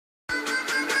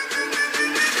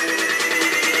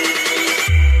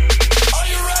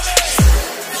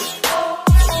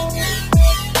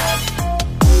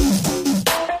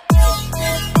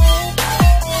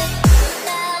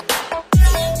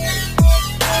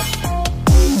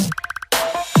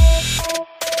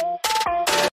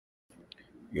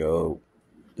Yo,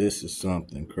 this is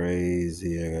something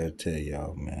crazy I gotta tell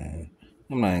y'all, man.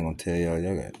 I'm not even gonna tell y'all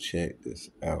gotta check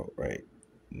this out right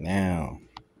now.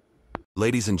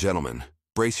 Ladies and gentlemen,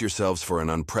 brace yourselves for an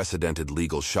unprecedented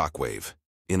legal shockwave.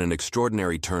 In an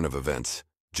extraordinary turn of events,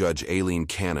 Judge Aileen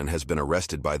Cannon has been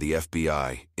arrested by the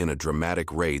FBI in a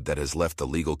dramatic raid that has left the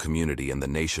legal community and the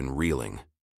nation reeling.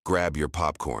 Grab your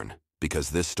popcorn,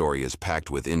 because this story is packed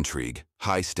with intrigue,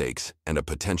 high stakes, and a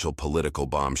potential political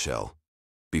bombshell.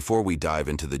 Before we dive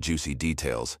into the juicy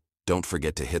details, don't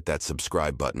forget to hit that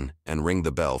subscribe button and ring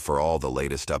the bell for all the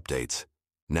latest updates.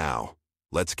 Now,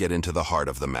 let's get into the heart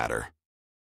of the matter.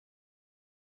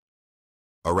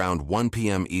 Around 1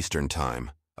 p.m. Eastern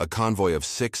Time, a convoy of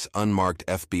 6 unmarked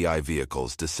FBI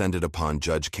vehicles descended upon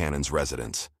Judge Cannon's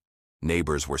residence.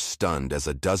 Neighbors were stunned as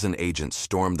a dozen agents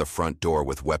stormed the front door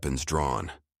with weapons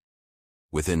drawn.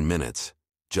 Within minutes,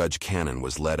 Judge Cannon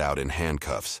was led out in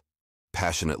handcuffs,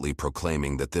 passionately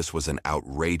proclaiming that this was an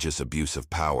outrageous abuse of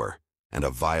power and a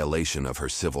violation of her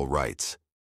civil rights.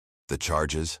 The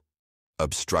charges?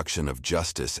 Obstruction of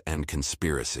justice and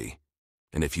conspiracy.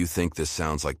 And if you think this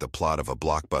sounds like the plot of a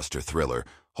blockbuster thriller,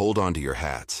 hold on to your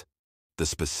hats. The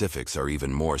specifics are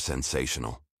even more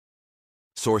sensational.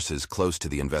 Sources close to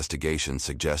the investigation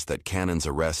suggest that Cannon's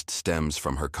arrest stems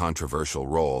from her controversial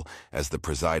role as the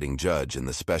presiding judge in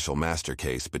the special master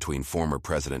case between former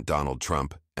President Donald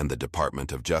Trump and the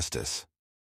Department of Justice.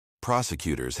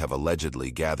 Prosecutors have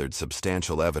allegedly gathered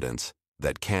substantial evidence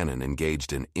that Cannon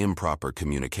engaged in improper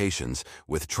communications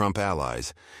with Trump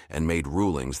allies and made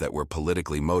rulings that were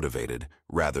politically motivated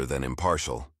rather than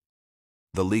impartial.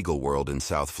 The legal world in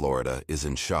South Florida is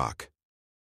in shock.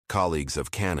 Colleagues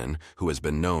of Cannon, who has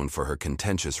been known for her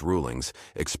contentious rulings,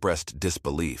 expressed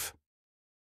disbelief.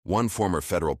 One former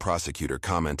federal prosecutor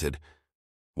commented,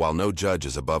 "While no judge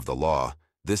is above the law,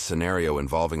 this scenario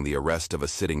involving the arrest of a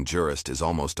sitting jurist is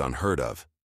almost unheard of.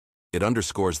 It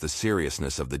underscores the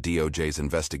seriousness of the DOJ's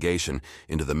investigation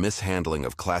into the mishandling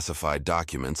of classified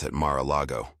documents at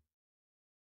Mar-a-Lago."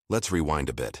 Let's rewind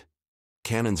a bit.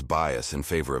 Cannon's bias in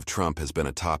favor of Trump has been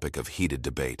a topic of heated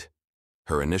debate.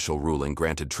 Her initial ruling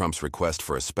granted Trump's request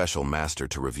for a special master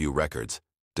to review records,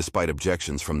 despite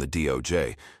objections from the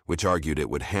DOJ, which argued it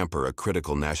would hamper a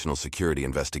critical national security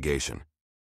investigation.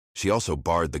 She also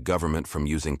barred the government from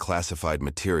using classified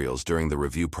materials during the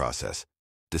review process,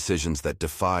 decisions that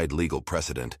defied legal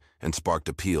precedent and sparked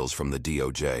appeals from the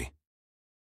DOJ.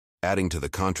 Adding to the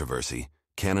controversy,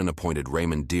 Cannon appointed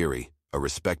Raymond Dearie, a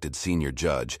respected senior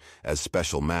judge, as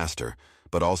special master,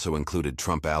 but also included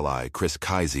Trump ally Chris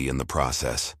Kise in the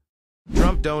process.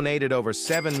 Trump donated over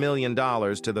 $7 million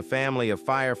to the family of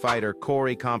firefighter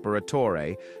Corey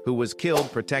Comparatore, who was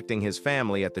killed protecting his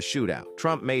family at the shootout.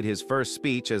 Trump made his first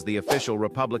speech as the official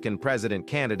Republican president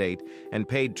candidate and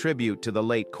paid tribute to the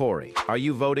late Corey. Are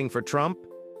you voting for Trump?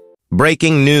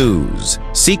 Breaking news.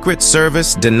 Secret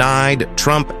Service denied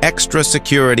Trump extra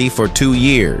security for 2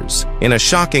 years. In a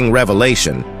shocking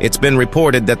revelation, it's been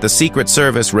reported that the Secret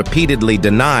Service repeatedly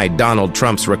denied Donald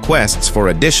Trump's requests for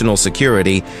additional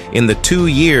security in the 2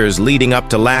 years leading up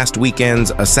to last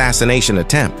weekend's assassination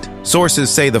attempt.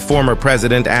 Sources say the former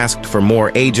president asked for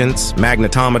more agents,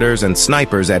 magnetometers, and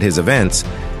snipers at his events,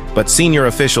 but senior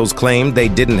officials claimed they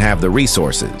didn't have the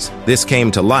resources. This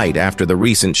came to light after the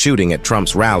recent shooting at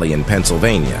Trump's rally in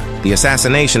Pennsylvania. The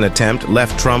assassination attempt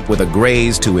left Trump with a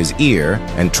graze to his ear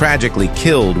and tragically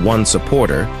killed one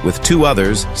supporter, with 2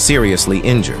 others seriously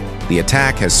injured. The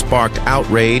attack has sparked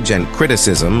outrage and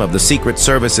criticism of the Secret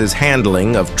Service's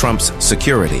handling of Trump's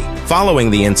security.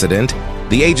 Following the incident,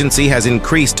 the agency has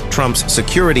increased Trump's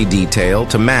security detail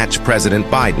to match President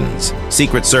Biden's.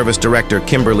 Secret Service Director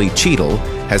Kimberly Cheadle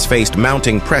has faced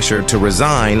mounting pressure to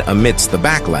resign amidst the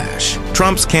backlash.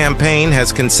 Trump's campaign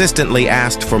has consistently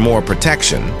asked for more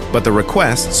protection, but the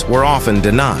requests were often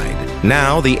denied.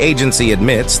 Now, the agency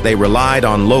admits they relied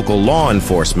on local law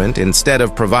enforcement instead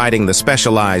of providing the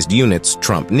specialized units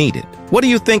Trump needed. What do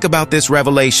you think about this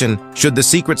revelation? Should the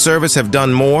Secret Service have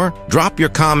done more? Drop your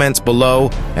comments below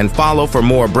and follow for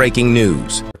more breaking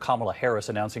news. Kamala Harris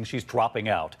announcing she's dropping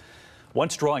out.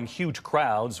 Once drawing huge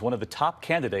crowds, one of the top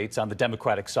candidates on the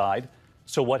Democratic side.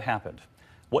 So what happened?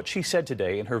 What she said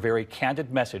today in her very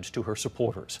candid message to her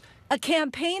supporters. A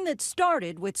campaign that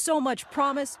started with so much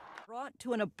promise brought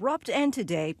to an abrupt end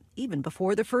today, even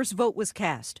before the first vote was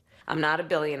cast. I'm not a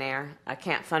billionaire. I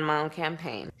can't fund my own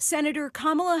campaign. Senator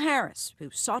Kamala Harris, who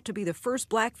sought to be the first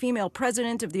black female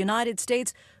president of the United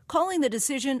States, calling the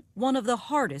decision one of the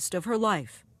hardest of her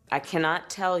life. I cannot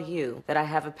tell you that I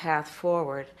have a path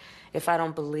forward if I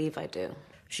don't believe I do.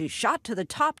 She shot to the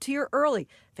top tier early,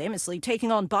 famously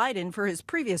taking on Biden for his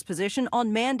previous position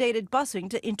on mandated busing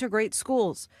to integrate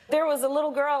schools. There was a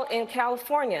little girl in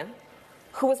California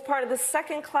who was part of the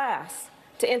second class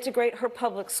to integrate her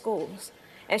public schools,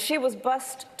 and she was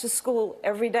bused to school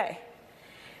every day.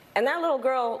 And that little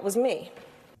girl was me.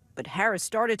 But Harris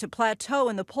started to plateau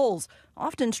in the polls,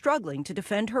 often struggling to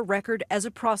defend her record as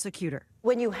a prosecutor.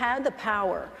 When you had the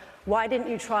power, why didn't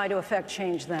you try to effect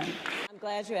change then? I'm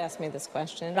glad you asked me this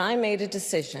question. I made a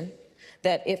decision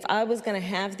that if I was going to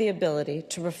have the ability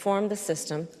to reform the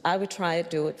system, I would try to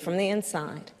do it from the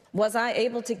inside. Was I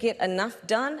able to get enough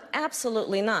done?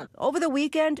 Absolutely not. Over the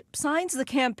weekend, signs the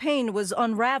campaign was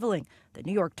unraveling. The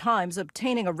New York Times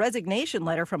obtaining a resignation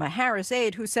letter from a Harris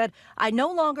aide who said, "I no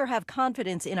longer have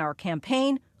confidence in our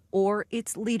campaign or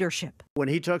its leadership." When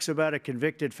he talks about a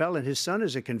convicted felon, his son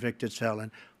is a convicted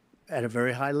felon at a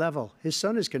very high level. His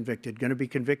son is convicted, going to be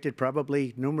convicted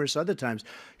probably numerous other times.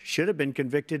 Should have been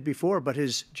convicted before, but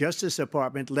his Justice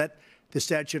Department let the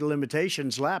statute of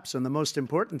limitations lapse on the most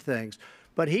important things.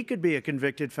 But he could be a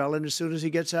convicted felon as soon as he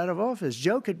gets out of office.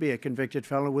 Joe could be a convicted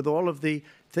felon with all of the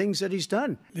things that he's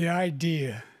done. The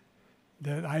idea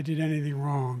that I did anything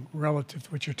wrong relative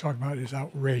to what you're talking about is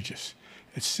outrageous.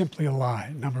 It's simply a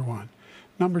lie, number one.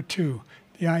 Number two,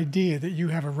 the idea that you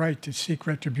have a right to seek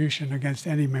retribution against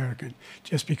any American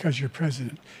just because you're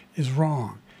president is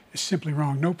wrong. It's simply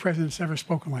wrong. No president's ever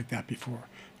spoken like that before.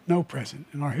 No president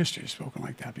in our history has spoken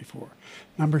like that before.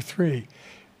 Number three,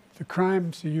 the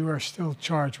crimes that you are still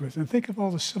charged with, and think of all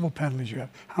the civil penalties you have.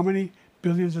 How many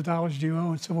billions of dollars do you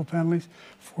owe in civil penalties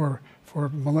for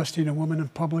molesting a woman in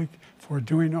public, for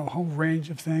doing a whole range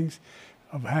of things,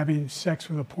 of having sex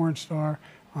with a porn star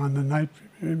on the night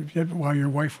while your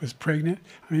wife was pregnant?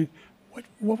 I mean,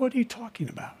 what are you talking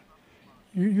about?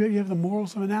 You have the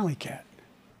morals of an alley cat.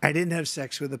 I didn't have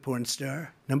sex with a porn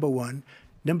star, number one.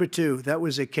 Number two, that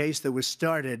was a case that was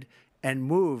started and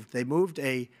moved. They moved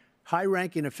a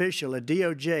high-ranking official, a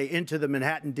DOJ, into the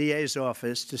Manhattan DA's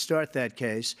office to start that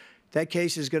case. That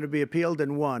case is going to be appealed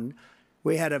and won.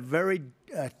 We had a very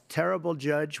terrible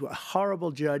judge, a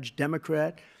horrible judge,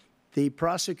 Democrat. The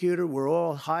prosecutor were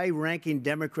all high-ranking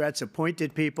Democrats,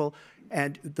 appointed people,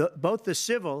 and both the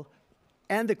civil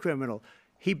and the criminal.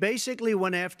 He basically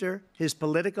went after his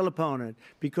political opponent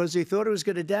because he thought it was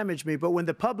going to damage me. But when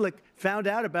the public found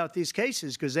out about these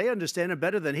cases, because they understand it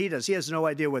better than he does, he has no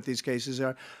idea what these cases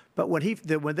are. But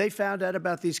when they found out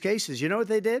about these cases, you know what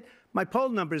they did? My poll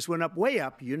numbers went up, way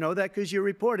up. You know that because you're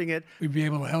reporting it. We'd be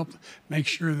able to help make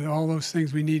sure that all those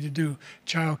things we need to do,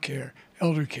 child care,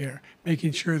 elder care,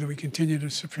 making sure that we continue to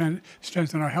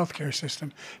strengthen our health care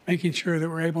system, making sure that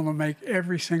we're able to make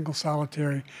every single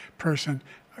solitary person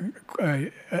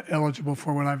eligible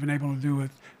for what I've been able to do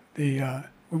with the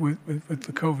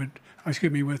COVID.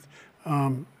 Excuse me, with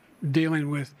dealing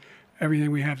with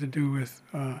everything we have to do with.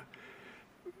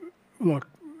 Look,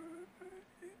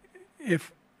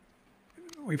 if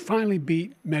we finally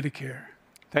beat Medicare.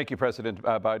 Thank you, President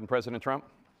Biden. President Trump?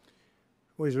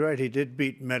 Well, he's right. He did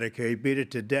beat Medicare. He beat it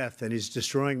to death, and he's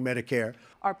destroying Medicare.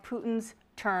 Are Putin's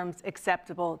terms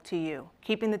acceptable to you?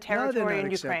 Keeping the territory in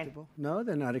Ukraine? No,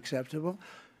 they're not acceptable.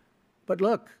 But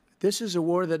look, this is a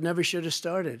war that never should have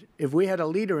started. If we had a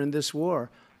leader in this war,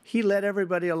 he led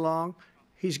everybody along.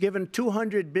 He's given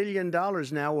 $200 billion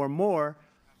now or more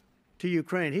to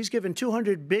Ukraine. He's given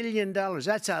 $200 billion.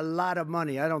 That's a lot of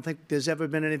money. I don't think there's ever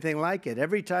been anything like it.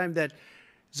 Every time that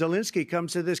Zelensky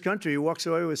comes to this country, he walks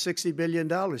away with $60 billion.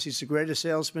 He's the greatest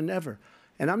salesman ever.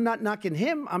 And I'm not knocking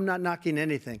him. I'm not knocking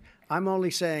anything. I'm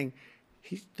only saying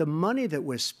the money that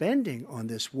we're spending on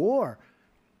this war,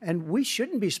 and we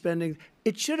shouldn't be spending,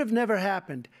 it should have never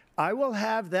happened. I will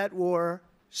have that war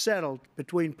settled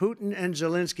between Putin and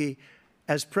Zelensky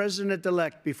as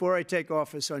president-elect before I take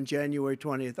office on January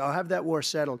 20th. I'll have that war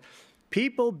settled.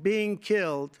 People being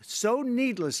killed so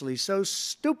needlessly, so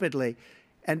stupidly,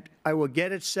 and I will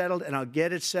get it settled, and I'll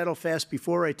get it settled fast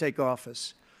before I take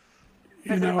office.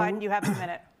 President Biden, you have a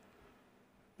minute.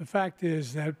 The fact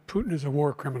is that Putin is a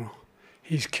war criminal.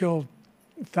 He's killed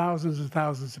thousands and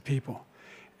thousands of people.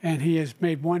 And he has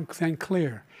made one thing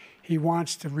clear. He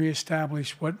wants to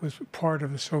reestablish what was part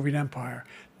of the Soviet Empire,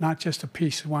 not just a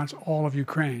piece. He wants all of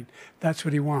Ukraine. That's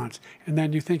what he wants. And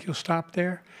then you think he'll stop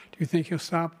there? Do you think he'll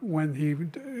stop when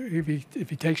if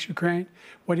he takes Ukraine?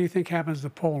 What do you think happens to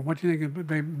Poland? What do you think of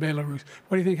Belarus?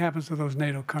 What do you think happens to those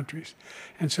NATO countries?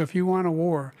 And so if you want a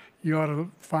war, you ought to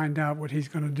find out what he's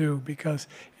going to do, because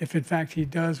if in fact he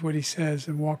does what he says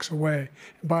and walks away,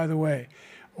 and by the way,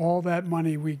 all that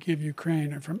money we give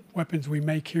Ukraine are from weapons we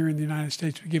make here in the United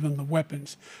States. We give them the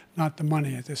weapons, not the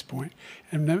money at this point.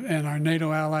 And our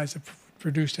NATO allies have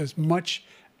produced as much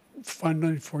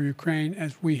funding for Ukraine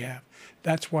as we have.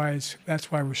 That's why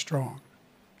we're strong.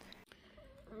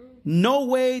 No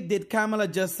way did Kamala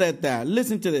just said that.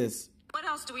 Listen to this. What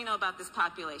else do we know about this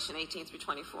population, 18 through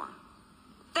 24?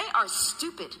 They are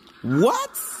stupid.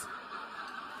 What?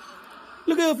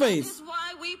 Look at her face. This is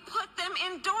why we put them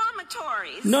in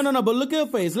dormitories. No, but look at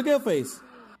her face. Look at her face.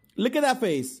 Look at that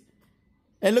face.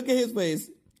 And look at his face.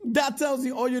 That tells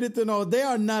you all you need to know. They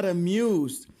are not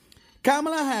amused.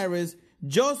 Kamala Harris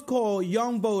just called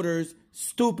young voters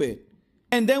stupid.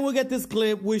 And then we'll get this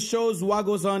clip which shows what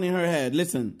goes on in her head.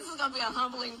 Listen. This is going to be a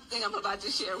humbling thing I'm about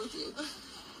to share with you.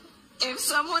 If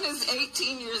someone is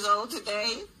 18 years old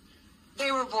today,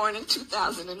 they were born in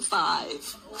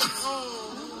 2005.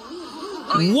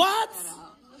 What?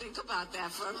 Think about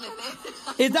that for a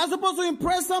minute. Is that supposed to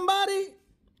impress somebody?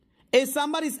 If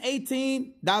somebody's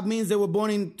 18, that means they were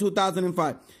born in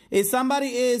 2005. If somebody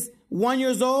is 1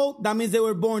 year old, that means they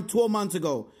were born 12 months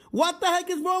ago. What the heck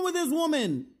is wrong with this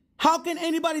woman? How can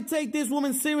anybody take this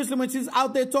woman seriously when she's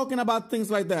out there talking about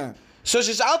things like that? So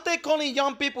she's out there calling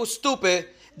young people stupid.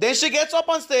 Then she gets up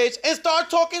on stage and starts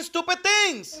talking stupid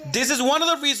things. This is one of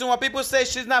the reasons why people say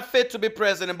she's not fit to be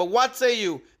president. But what say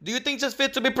you? Do you think she's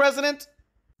fit to be president?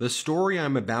 The story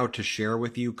I'm about to share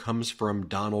with you comes from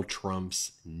Donald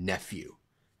Trump's nephew.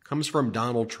 Comes from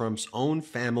Donald Trump's own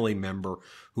family member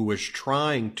who was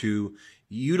trying to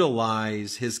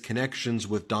utilize his connections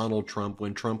with Donald Trump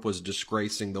when Trump was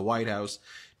disgracing the White House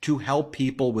to help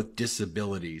people with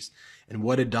disabilities. And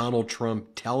what did Donald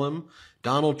Trump tell him?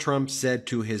 Donald Trump said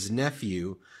to his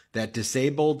nephew that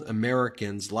disabled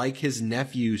Americans like his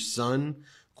nephew's son,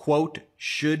 quote,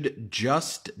 should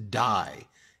just die.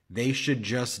 They should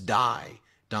just die,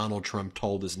 Donald Trump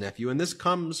told his nephew. And this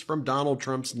comes from Donald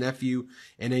Trump's nephew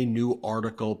in a new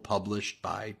article published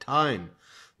by Time.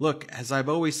 Look, as I've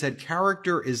always said,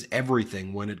 character is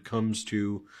everything when it comes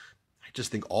to, I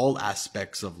just think, all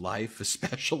aspects of life,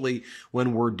 especially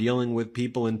when we're dealing with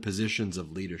people in positions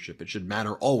of leadership. It should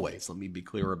matter always. Let me be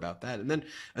clear about that. And then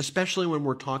especially when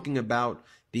we're talking about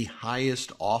the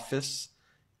highest office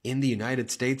in the United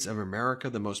States of America,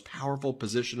 the most powerful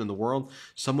position in the world,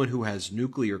 someone who has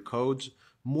nuclear codes,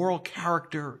 moral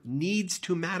character needs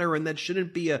to matter, and that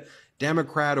shouldn't be a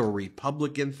Democrat or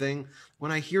Republican thing.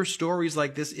 When I hear stories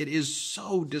like this, it is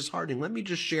so disheartening. Let me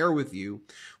just share with you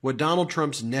what Donald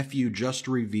Trump's nephew just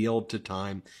revealed to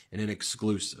Time in an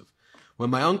exclusive.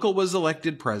 When my uncle was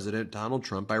elected president, Donald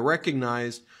Trump, I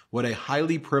recognized what a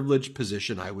highly privileged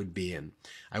position I would be in.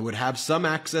 I would have some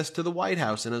access to the White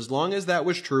House, and as long as that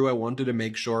was true, I wanted to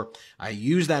make sure I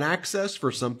used that access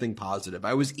for something positive.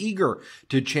 I was eager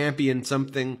to champion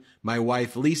something my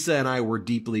wife Lisa and I were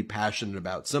deeply passionate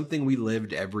about, something we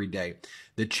lived every day: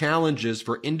 the challenges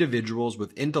for individuals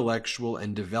with intellectual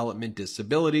and development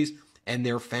disabilities and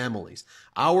their families.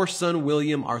 Our son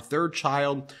William, our third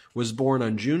child, was born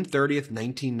on June 30th,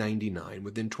 1999.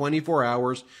 Within 24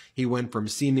 hours, he went from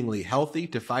seemingly healthy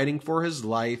to fighting for his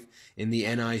life in the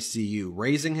NICU.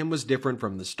 Raising him was different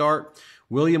from the start.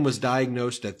 William was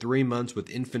diagnosed at 3 months with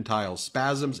infantile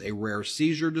spasms, a rare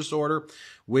seizure disorder,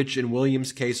 which in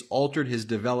William's case altered his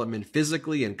development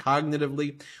physically and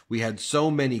cognitively. We had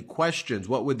so many questions.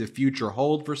 What would the future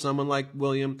hold for someone like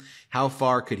William? How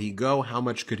far could he go? How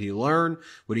much could he learn?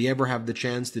 Would he ever have the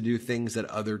chance to do things that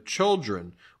other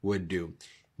children would do?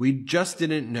 We just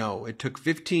didn't know. It took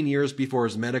 15 years before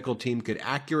his medical team could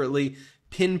accurately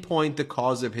pinpoint the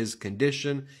cause of his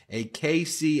condition, a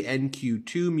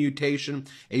KCNQ2 mutation,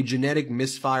 a genetic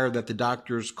misfire that the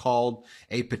doctors called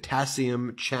a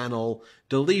potassium channel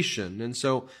deletion. And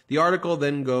so the article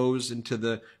then goes into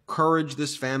the courage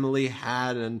this family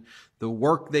had and the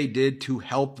work they did to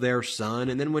help their son.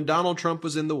 And then when Donald Trump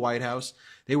was in the White House,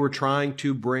 they were trying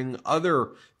to bring other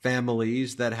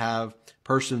families that have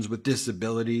persons with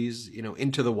disabilities,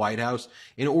 into the White House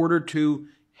in order to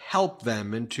help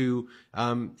them and to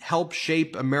help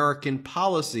shape American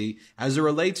policy as it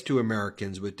relates to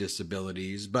Americans with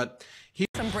disabilities. But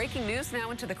some breaking news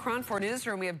now into the Cron 4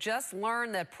 newsroom. We have just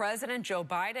learned that President Joe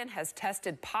Biden has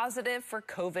tested positive for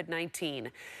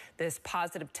COVID-19. This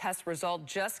positive test result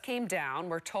just came down.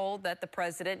 We're told that the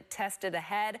president tested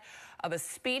ahead of a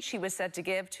speech he was set to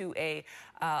give to a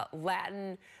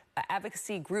Latin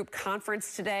advocacy group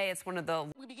conference today. It's one of the...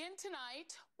 We begin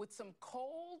tonight with some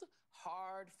cold,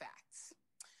 hard facts.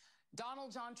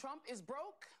 Donald John Trump is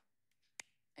broke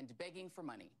and begging for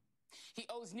money. He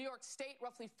owes New York State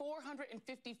roughly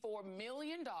 $454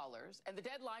 million, and the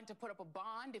deadline to put up a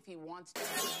bond if he wants to.